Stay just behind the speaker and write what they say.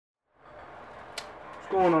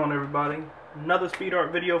going on, everybody? Another speed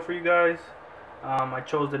art video for you guys. I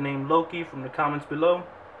chose the name LoKi from the comments below.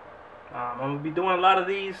 I'm going to be doing a lot of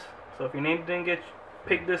these, so if your name didn't get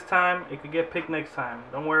picked this time, it could get picked next time.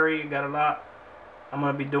 Don't worry, you got a lot. I'm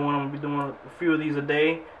going to be doing a few of these a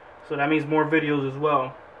day, so that means more videos as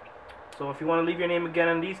well. So if you want to leave your name again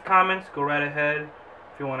in these comments, go right ahead.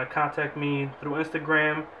 If you want to contact me through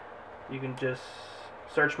Instagram, you can just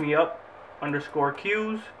search me up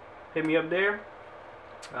 _Quse. Hit me up there.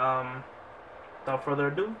 Without further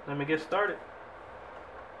ado, let me get started.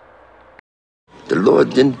 The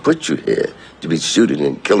Lord didn't put you here to be shooting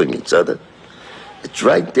and killing each other. It's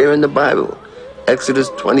right there in the Bible. Exodus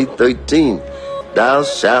 20:13. Thou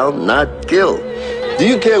shalt not kill. Do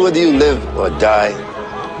you care whether you live or die?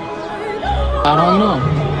 I don't know.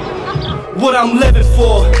 What I'm living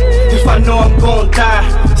for, if I know I'm gon' die.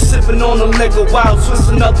 Sipping on the liquor while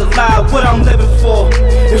twisting up the lie. What I'm living for,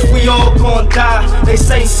 if we all gon' die. They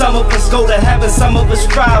say some of us go to heaven, some of us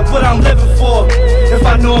fry. What I'm living for, if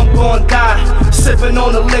I know I'm gon' die. Sipping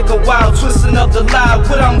on the liquor while twisting up the lie.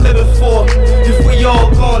 What I'm living for, if we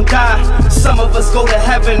all gon' die. Some of us go to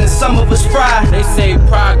heaven and some of us fry. They say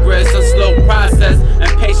progress a slow process and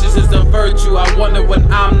patience is a virtue. I wonder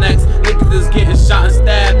when I'm next. Niggas is getting shot and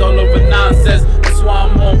stabbed all over nonsense. That's why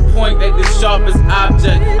I'm on point, they the sharpest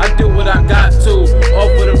object. I do what I got to, all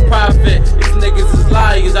for the profit. These niggas is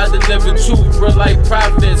liars, I deliver truth, real like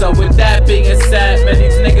prophets. So with that being said, man,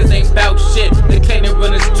 these niggas ain't bout shit. They claim they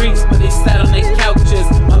run the streets, but they sat on their couches.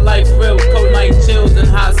 My life real, cold night chills and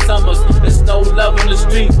hot summers. There's no love on the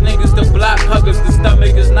streets, niggas the block huggers. The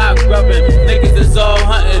stomach is not grubbing, niggas is all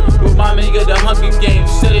hunting. Remind me of the Hunger Games,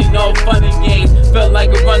 shit ain't all funny games. Felt like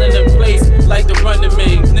a running in place, like the run to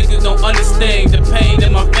me. Niggas don't understand the pain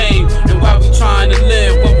in my vein, and why we trying to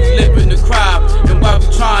live when we live in the crowd, and why we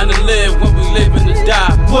trying to live when we live in the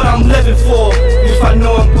die. What I'm living for, if I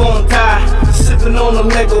know I'm gon' die. Sipping on the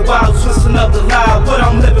liquor while twisting up the lie. What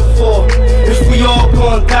I'm living for, if we all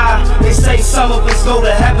gon' die. They say some of us go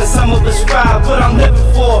to heaven, some of us fry. What I'm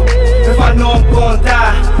living for, if I know I'm gon'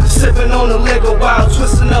 die. Sipping on the liquor while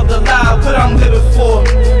twisting up the lie. What I'm living for,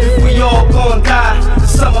 if we all gon' die.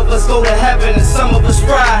 Some of us go to heaven and some of us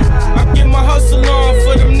fry. I get my hustle on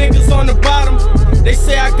for them niggas on the bottom. They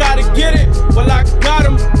say I gotta get it, well I got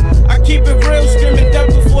them. I keep it real, screaming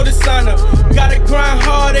death before the sign up. Gotta grind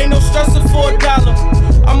hard, ain't no stressing for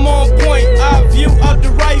 $1. I'm on point, I view up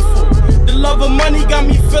the rifle. The love of money got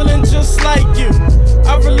me feeling just like you.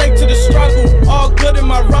 I relate to the struggle, all good in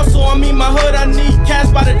my rustle. I mean my hood, I need cash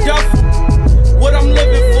by the duffel. What I'm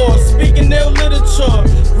living for, speaking ill literature.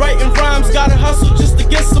 Writing rhymes, gotta hustle just to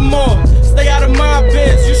get some more. Stay out of my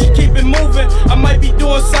biz, you should keep it moving. I might be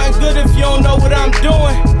doing something good if you don't know what I'm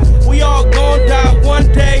doing. We all gon' die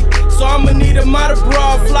one day, so I'ma need a model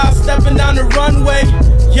broad fly stepping down the runway.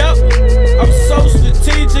 Yup, I'm so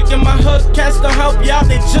strategic and my hood cats don't help you out,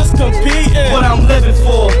 they just competing. What I'm living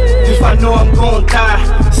for, if I know I'm gon'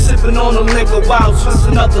 die. Sipping on the liquor while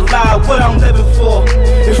twisting up the lie. What I'm living for,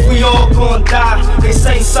 if we all gon' die. They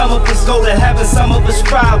say some of us go to heaven, some of us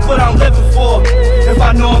fry. What I'm living for, if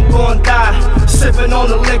I know I'm gon' die. Sipping on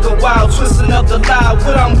the liquor while twisting up the lie.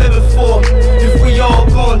 What I'm living for, if we all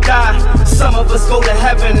gon' die. Some of us go to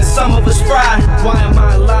heaven and some of us fry. Why am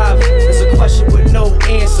I alive? It's a question with no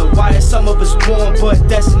answer. Why are some of us born but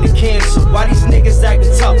destined to cancer? Why these niggas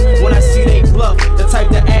acting tough when I see they bluff? The type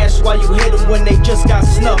to ask why you hit them when they just got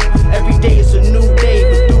snuffed. Every day is a new day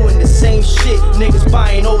but doing the same shit. Niggas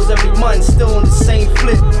buying O's every month, still on the same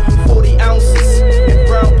flip. 40 ounces in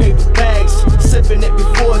brown paper bags. Sipping it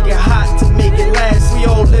before it get hot to make it last. We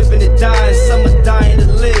all living to die and some are dying to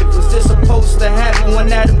live. Was this supposed to happen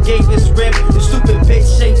when Adam gave his rib? The stupid bitch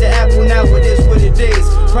shaped the apple, now it is what it is.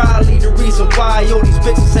 Probably the reason why yo these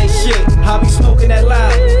bitches ain't shit. I be smoking that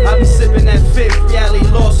loud, I be sipping that fifth. Reality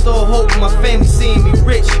lost all hope, my family seeing me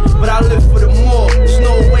rich, but I live for the more. There's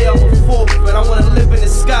no way I'm a forfeit. I wanna live in the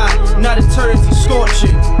sky, not eternity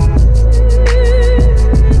scorching.